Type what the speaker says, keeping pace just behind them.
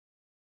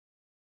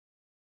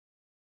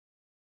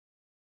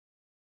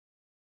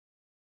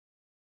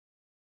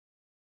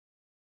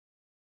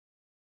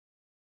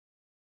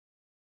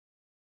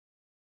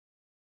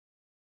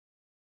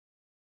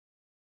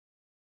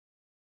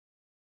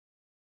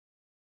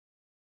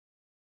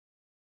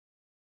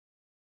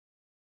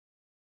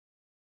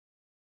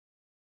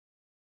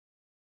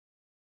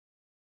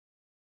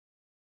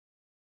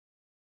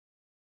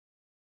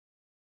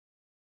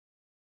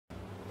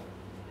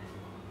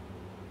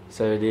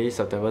Saturday,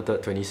 September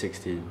 3rd,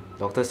 2016.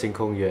 Dr. Sin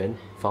Kong Yuan,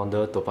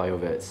 founder, Toa Payoh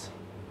Vets.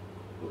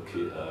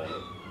 Okay,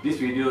 this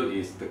video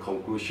is the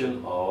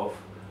conclusion of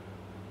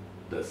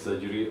the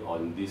surgery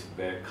on this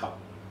bear cub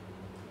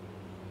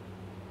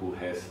who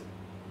has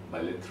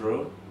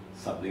bilateral,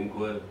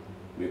 sublingual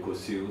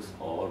mucoceles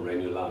or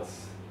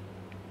ranulas.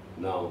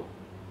 Now,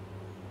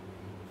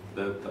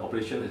 the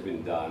operation has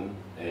been done,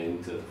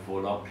 and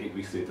follow-up 8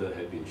 weeks later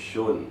has been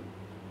shown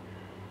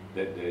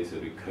that there is a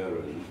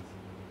recurrence.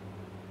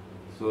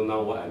 So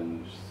now what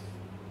I'm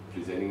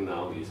presenting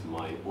now is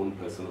my own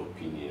personal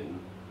opinion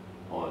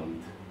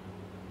on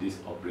this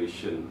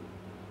operation,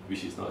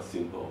 which is not a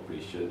simple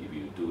operation if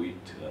you do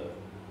it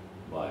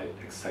by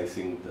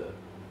excising the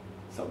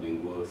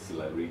sublingual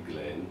salivary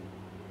gland,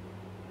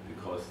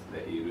 because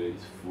the area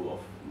is full of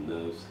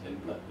nerves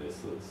and blood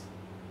vessels.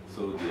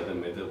 So the other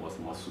method was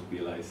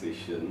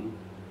marsupialization,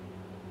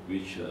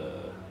 which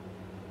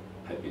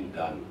had been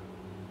done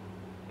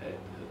at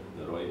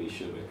the Royal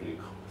Asiatic Veterinary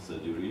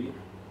surgery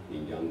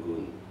in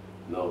Yangon.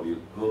 Now we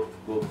go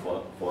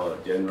for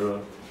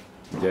general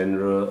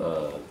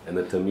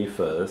anatomy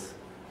first,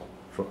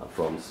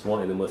 from small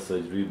animal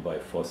surgery by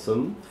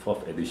Fossum,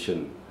 4th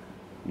edition.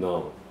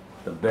 Now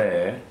the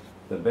bear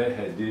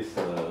had this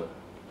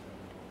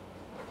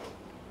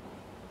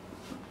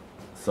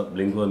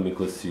sublingual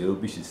mucocele,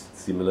 which is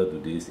similar to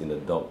this in the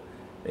dog,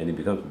 and it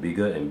becomes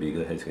bigger and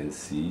bigger, as you can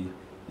see.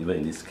 Even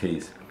in this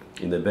case,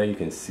 in the bear, you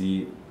can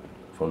see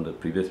from the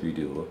previous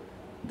video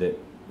that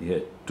he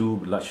had 2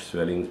 large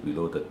swellings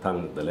below the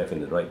tongue, the left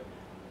and the right.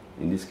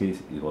 In this case,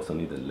 it was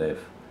only the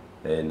left,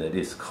 and it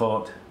is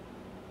called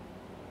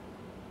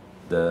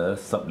the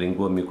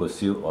sublingual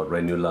mucocele or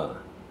ranula,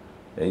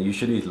 and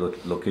usually it's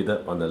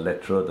located on the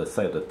lateral, the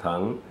side of the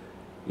tongue,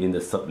 in the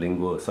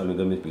sublingual.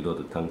 Sublingual means below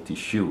the tongue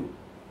tissue.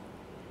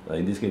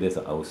 In this case, there's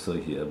an ulcer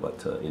here,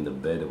 but in the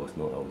bear there was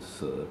no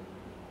ulcer.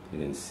 You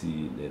can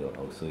see there's an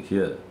ulcer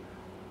here.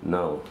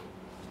 Now,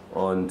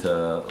 on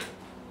the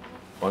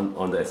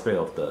aspect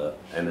of the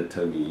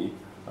anatomy,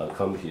 I'll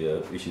come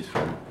here, which is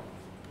from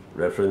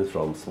reference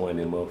from Small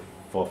Animal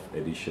 4th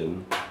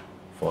edition,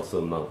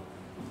 Fossil.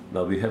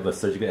 Now we have a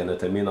surgical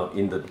anatomy. Now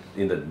in the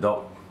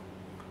dog,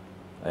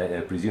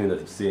 I presume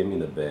the same in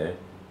the bear,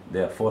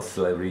 there are 4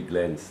 salivary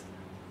glands.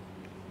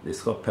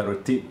 It's called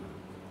parotid,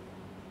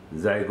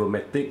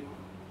 zygomatic,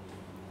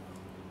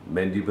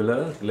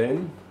 mandibular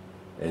gland,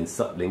 and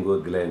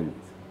sublingual gland.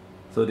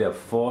 So there are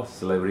 4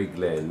 salivary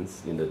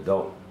glands in the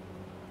dog,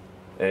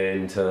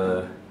 and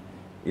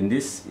in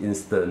this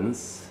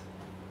instance,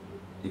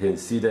 you can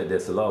see that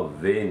there's a lot of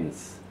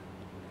veins.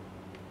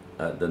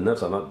 The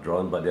nerves are not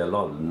drawn, but there are a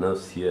lot of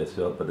nerves here as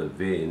well. But the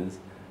veins,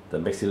 the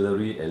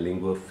maxillary and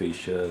lingual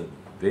facial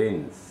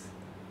veins,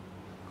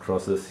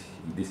 crosses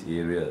this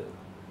area,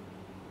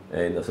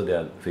 and also there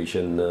are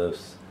facial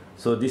nerves.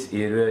 So this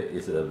area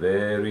is a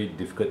very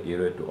difficult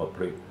area to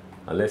operate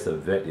unless the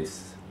vet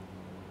is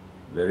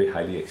very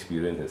highly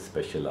experienced and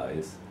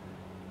specialized.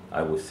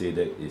 I would say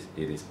that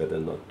it is better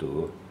not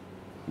to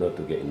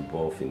get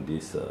involved in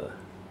this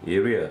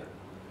area.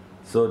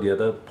 So the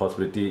other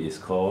possibility is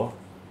called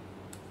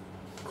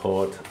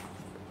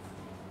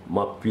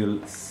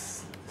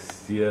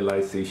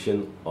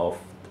marsupialization of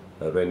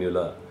a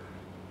ranula.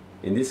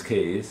 In this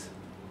case,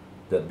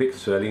 the big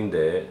swelling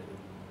there,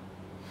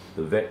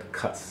 the vet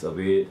cuts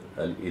away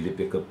an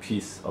elliptical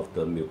piece of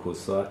the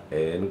mucosa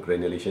and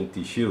granulation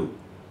tissue.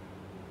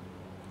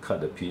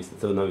 Cut the piece,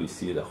 so now you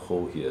see the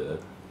hole here.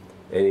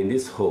 And in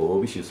this hole,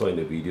 which you saw in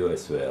the video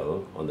as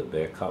well, on the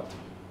bear cub,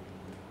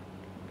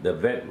 the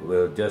vet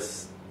will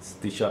just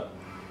stitch up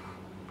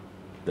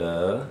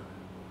the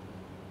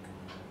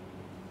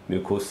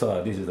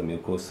mucosa, this is the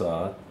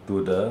mucosa,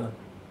 to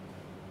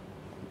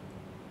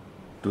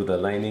the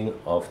lining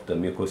of the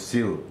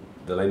mucocele.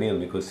 The lining of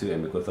mucocele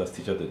and mucosa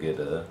stitch up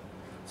together.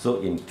 So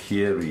in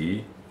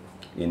theory,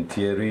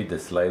 the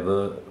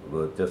saliva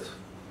will just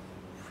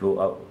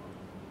flow out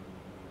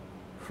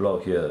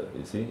here.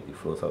 You see, it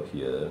flows out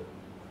here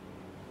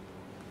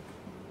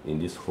in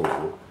this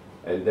hole,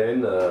 and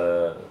then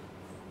there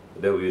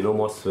will be no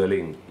more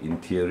swelling. In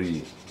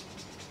theory,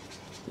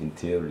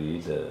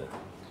 the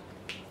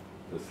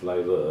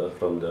saliva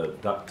from the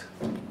duct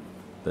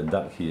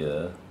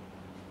here,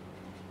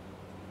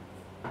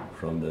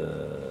 from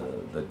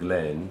the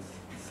glands,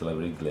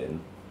 salivary gland,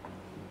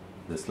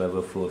 the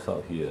saliva flows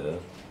out here,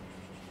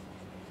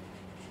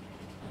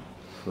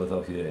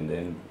 and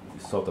then you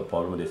solve the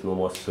problem. There's no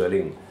more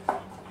swelling.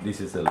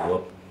 This is the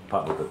lower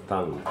part of the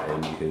tongue,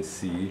 and you can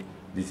see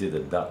this is the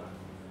duct,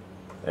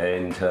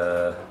 and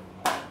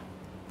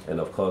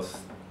of course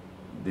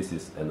this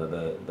is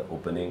the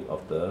opening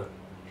of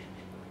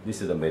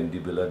this is the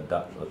mandibular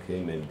duct.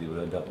 Okay,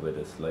 mandibular duct, where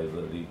the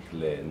salivary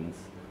glands,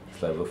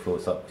 saliva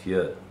flows up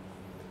here.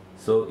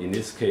 So in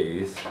this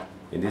case,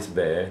 in this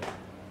bear,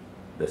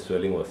 the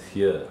swelling was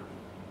here.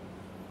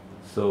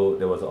 So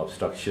there was an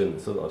obstruction.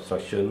 So the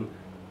obstruction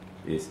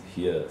is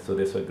here. So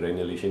that's why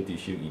granulation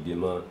tissue,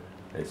 edema,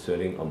 and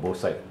swelling on both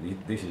sides.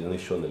 This is only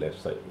shown on the left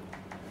side.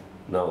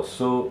 Now,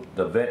 so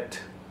the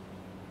vet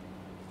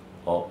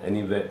or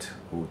any vet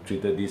who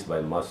treated this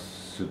by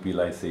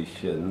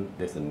marsupialization,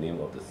 that's the name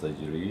of the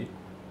surgery,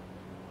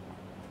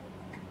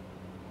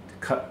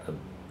 cut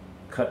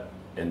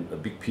a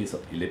big piece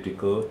of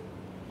elliptical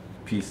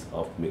piece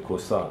of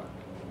mucosa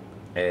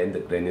and the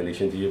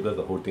granulation tissue, because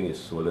the whole thing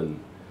is swollen,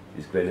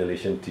 it's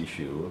granulation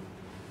tissue.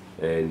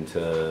 And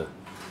so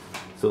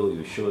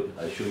I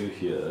show you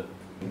here.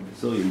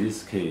 So in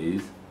this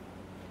case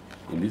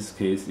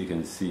you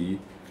can see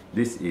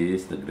this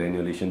is the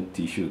granulation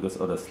tissue, because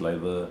all the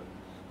saliva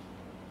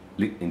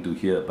leaked into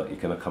here, but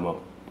it cannot come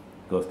out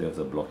because there's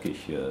a blockage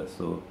here.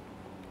 So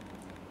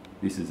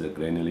this is a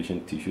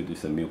granulation tissue, this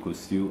is a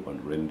mucosal on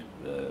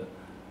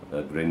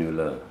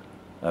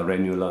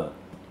ranula.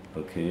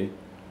 Okay,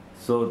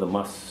 so the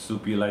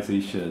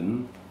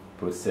marsupialization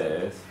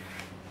process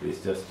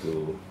is just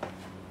to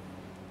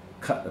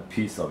cut a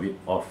piece of it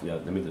off. Yeah,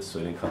 that means the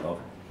swelling cut off,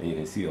 and you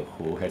can see a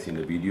hole, as in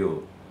the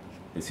video.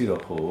 You see the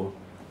hole.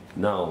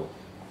 Now,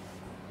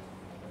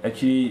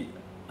 actually,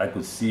 I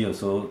could see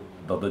also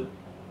Dr.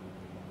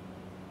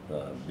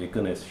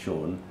 Bacon has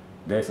shown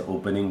there's an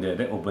opening there.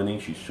 That opening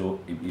she showed,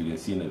 if you can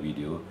see in the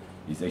video,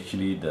 is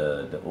actually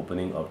the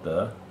opening of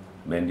the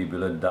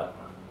mandibular duct.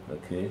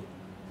 Okay,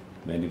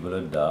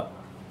 mandibular duct,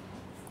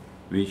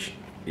 which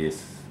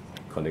is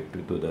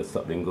connected to the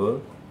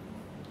sublingual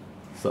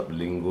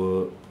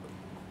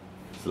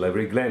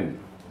salivary gland.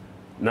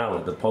 Now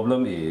the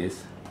problem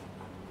is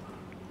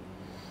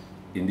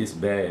in this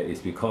bear is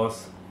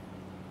because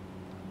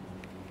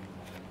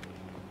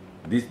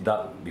this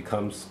duct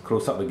becomes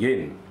closed up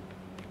again.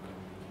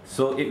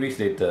 So 8 weeks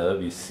later,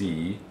 we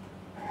see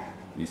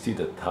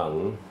the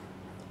tongue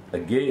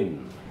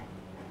again.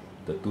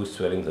 The two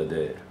swellings are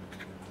there.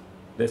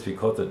 That's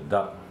because the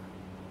duct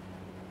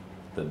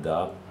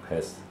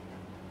has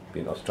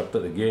been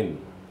obstructed again.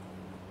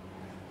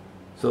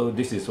 So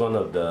this is one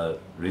of the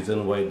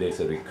reasons why there's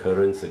a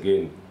recurrence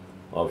again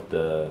of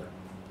the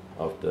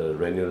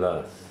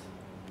ranulas.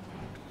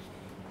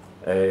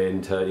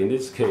 And in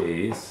this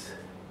case,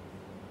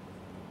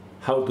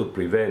 how to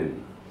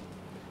prevent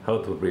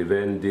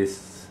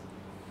this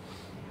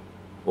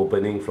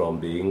opening from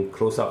being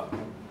closed up?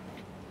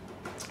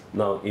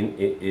 Now in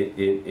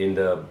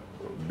the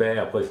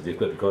bear, of course, it's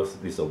difficult because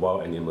this is a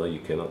wild animal. You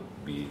cannot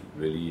be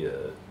really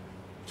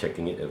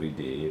checking it every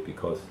day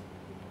because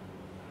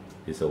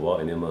it's a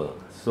wild animal.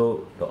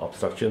 So the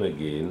obstruction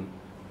again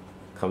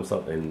comes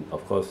up, and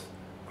of course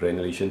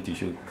granulation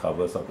tissue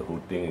covers up the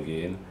whole thing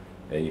again,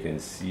 and you can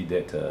see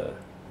that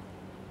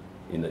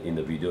in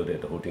the video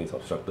that the whole thing is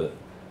obstructed.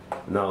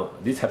 Now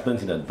this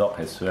happens in the dog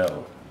as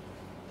well,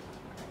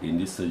 in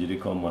this surgery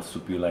called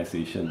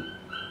marsupialization.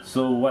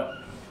 So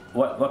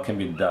what can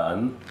be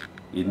done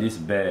in this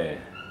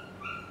bear?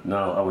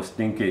 Now I was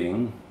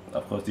thinking,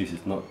 of course this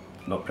is not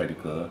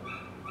practical.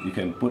 You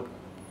can put,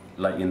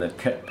 like in the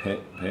cat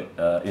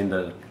in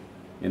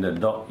the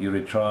dog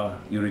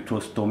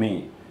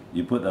ureterostomy,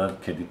 you put a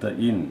catheter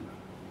in,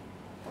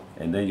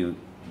 and then you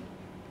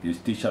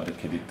stitch up the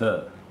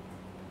catheter.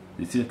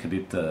 You see the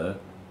catheter,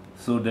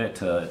 so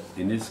that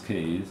in this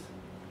case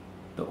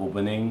the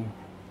opening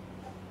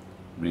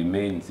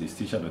remains. You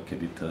stitch up the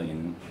catheter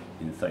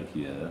inside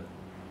here,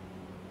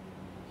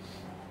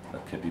 a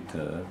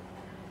catheter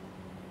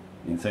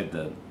inside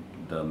the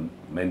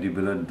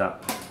mandibular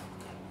duct.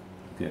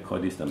 Okay, I call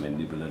this the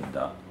mandibular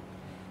duct.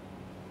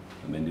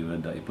 The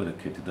mandibular duct, you put a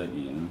catheter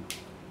in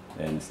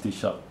and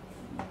stitch up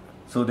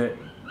so that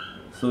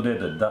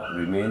the duct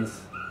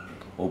remains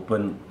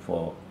open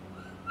for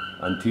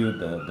until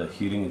the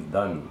healing is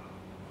done.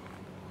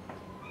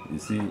 You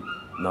see,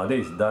 now that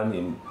is done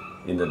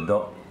in the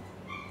dog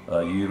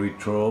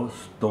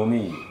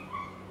ureterostomy.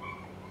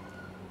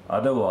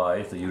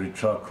 Otherwise, the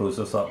urethra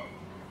closes up,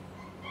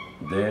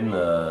 then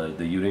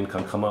the urine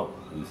can't come out,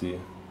 you see.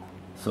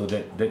 So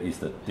that is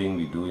the thing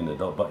we do in the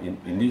dog. But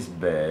in this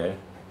bear,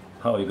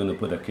 how are you going to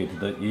put a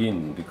catheter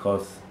in?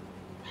 Because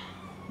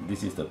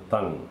this is the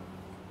tongue.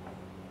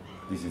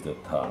 This is the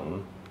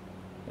tongue.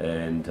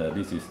 And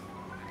this is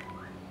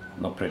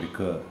not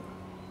practical.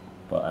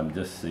 But I'm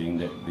just saying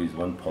that there is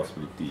one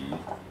possibility,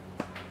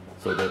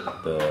 so that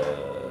the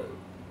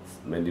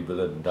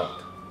mandibular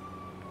duct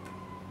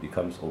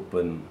becomes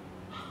open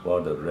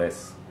while the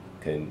rest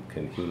can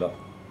heal up.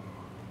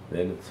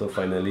 Then so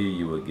finally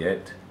you will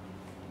get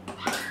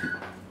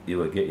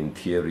in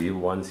theory,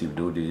 once you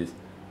do this,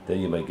 then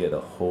you might get a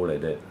hole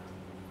like that.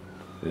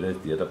 Whereas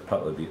the other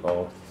part will be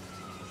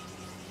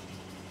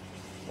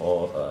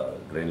all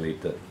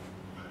granulated,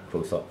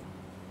 close up,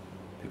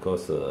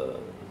 because the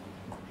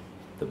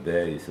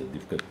bear is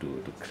difficult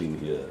to clean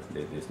here.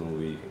 There's no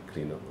way you can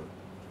clean up.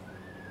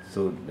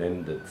 So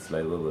then the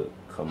saliva will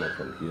come up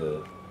from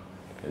here,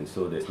 and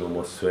so there's no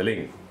more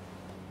swelling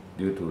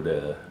due to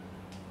the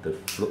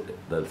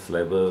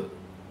saliva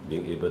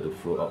being able to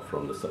flow out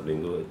from the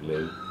sublingual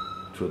gland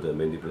through the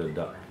mandibular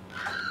duct.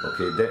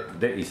 Okay,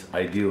 that is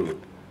ideal.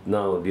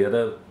 Now the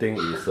other thing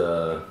is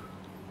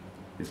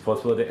it's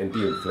possible that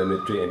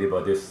anti-inflammatory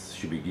antibodies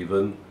should be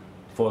given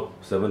for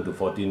 7 to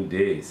 14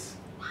 days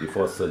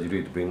before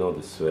surgery to bring down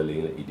the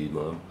swelling and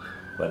edema.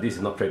 But this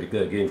is not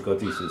practical again because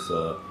this is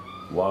a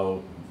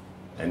wild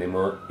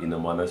animal in a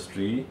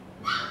monastery,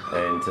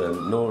 and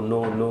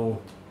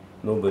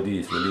nobody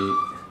is really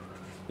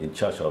in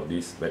charge of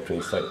this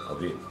veterinary side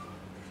of it.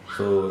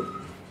 So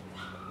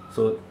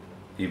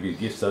if you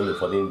give 7 to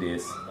 14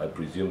 days, I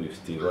presume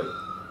with steroid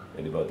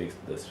antibiotics,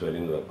 the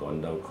swelling will have gone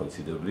down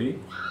considerably,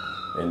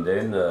 and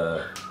then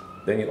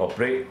you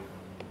operate,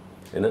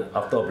 and then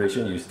after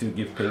operation you still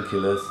give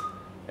painkillers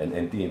and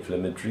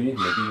anti-inflammatory,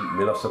 maybe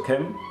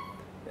meloxicam,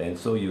 and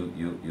so you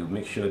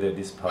make sure that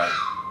this part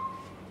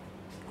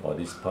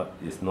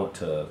is not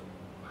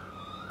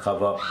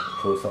covered up,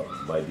 closed up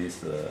by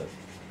this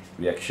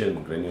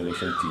reaction,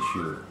 granulation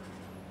tissue.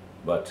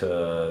 But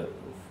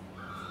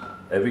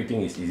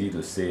everything is easy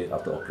to say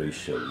after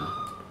operation.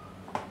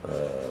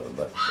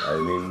 But I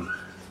mean,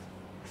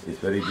 it's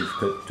very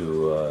difficult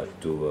to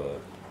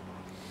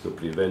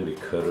prevent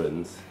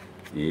recurrence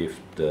if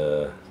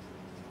the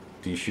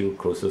tissue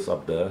closes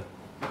up the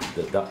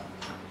duct.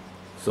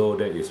 So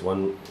that is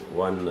one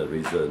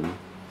reason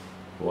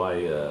why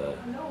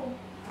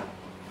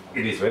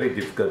it is very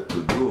difficult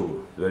to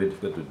do,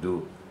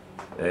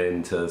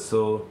 and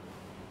so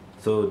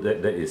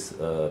that is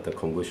the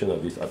conclusion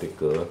of this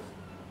article.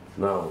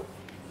 Now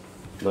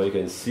you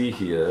can see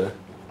here,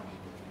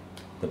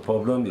 the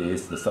problem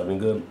is the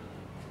sublingual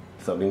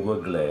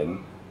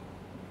gland.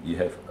 You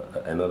have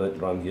another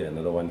one here,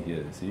 another one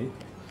here, you see?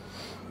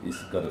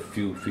 It's got a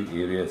few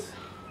areas.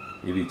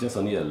 If it's just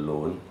only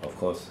alone, of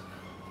course,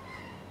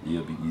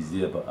 it'll be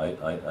easier, but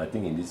I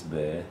think in this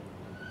bear,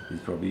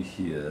 it's probably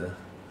here,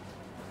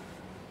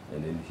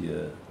 and then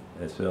here,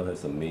 as well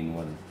as the main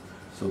one.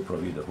 So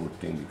probably the whole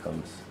thing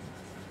becomes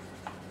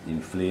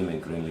inflamed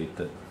and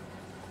granulated,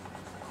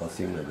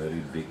 causing a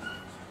very big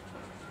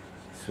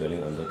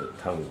swelling under the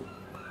tongue.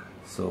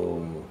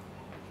 So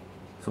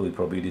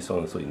probably this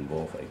one also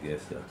involved, I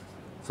guess. Yeah.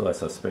 So I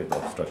suspect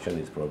the obstruction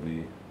is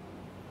probably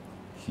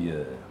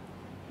here,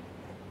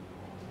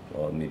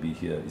 or maybe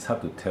here. It's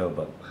hard to tell,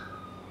 but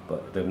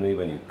definitely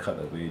when you cut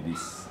away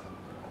this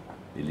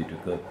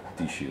elliptical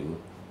tissue,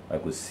 I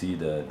could see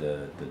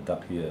the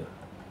duct here.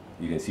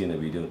 You can see in the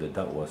video the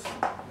duct was.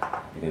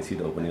 You can see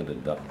the opening of the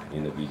duct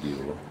in the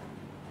video.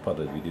 Part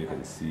of the video you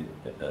can see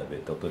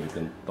the doctor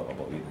can talk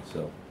about it as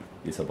well.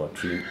 It's about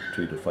 3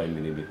 to 5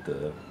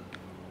 millimeter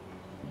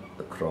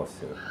across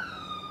here.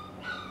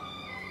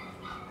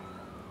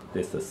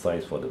 That's the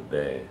size for the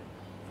bear.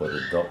 For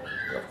the dog,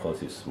 of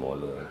course, it's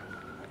smaller.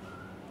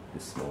 In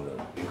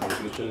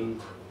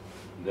conclusion,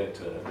 that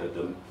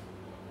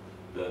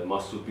the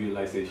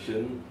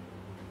marsupialization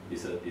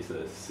is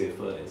a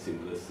safer and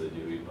simpler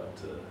surgery, but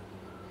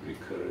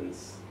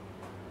recurrence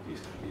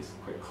is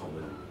quite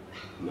common.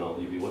 Now,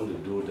 if you want to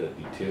do the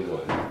detailed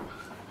one,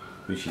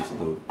 which is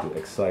to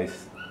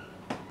excise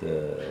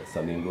the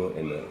sublingual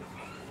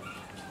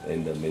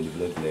and the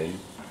mandibular gland,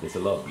 there's a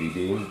lot of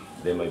bleeding.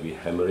 There might be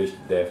hemorrhage,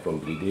 death from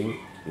bleeding,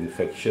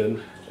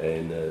 infection,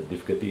 and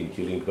difficulty in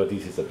killing, because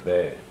this is a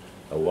bear,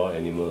 a wild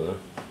animal.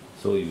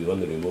 So if you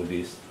want to remove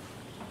this,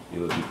 it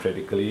will be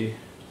practically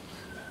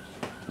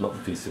not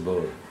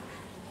feasible,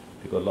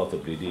 because lots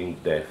of bleeding,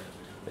 death,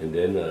 and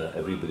then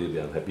everybody will be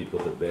unhappy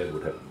because the bear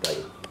would have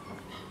died.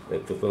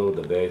 And people,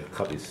 the bear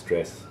cub is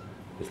stressed.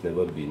 It's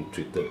never been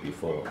treated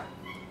before.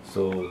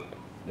 So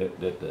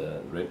the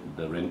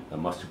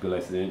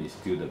marsupialization is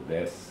still the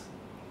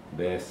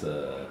best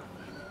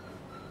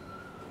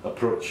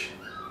approach.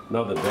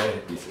 Now the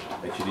bear is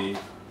actually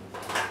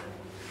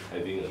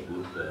having a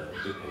good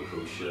big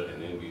enclosure,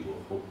 and then we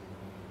will hope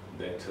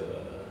that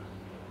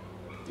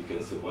he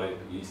can survive.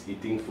 He's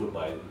eating food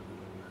by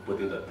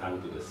putting the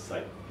tongue to the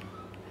side,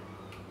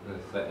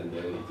 and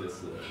then he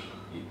just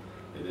eat.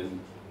 And then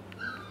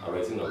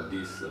arising of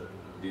these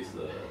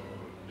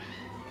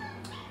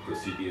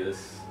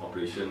procedures,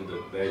 operation,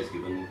 the bear is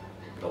given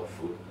dog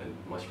food and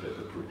much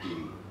better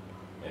protein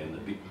and a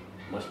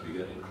much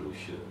bigger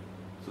enclosure.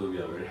 So we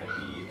are very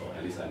happy, or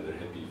at least I'm very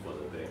happy for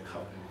the bear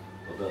cub.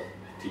 Dr.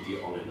 T.T.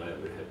 Aung and I are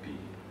very happy,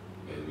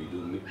 and we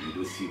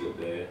do see the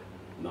bear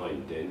now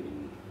and then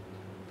in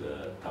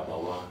the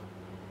Tabawa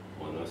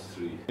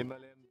monastery.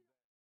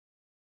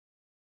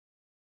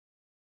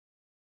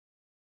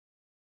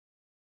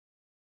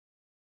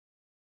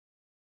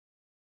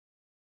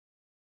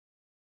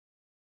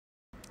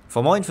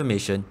 For more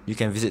information, you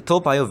can visit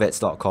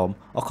topaiyovets.com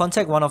or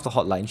contact one of the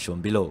hotlines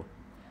shown below.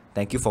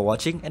 Thank you for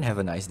watching and have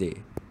a nice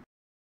day.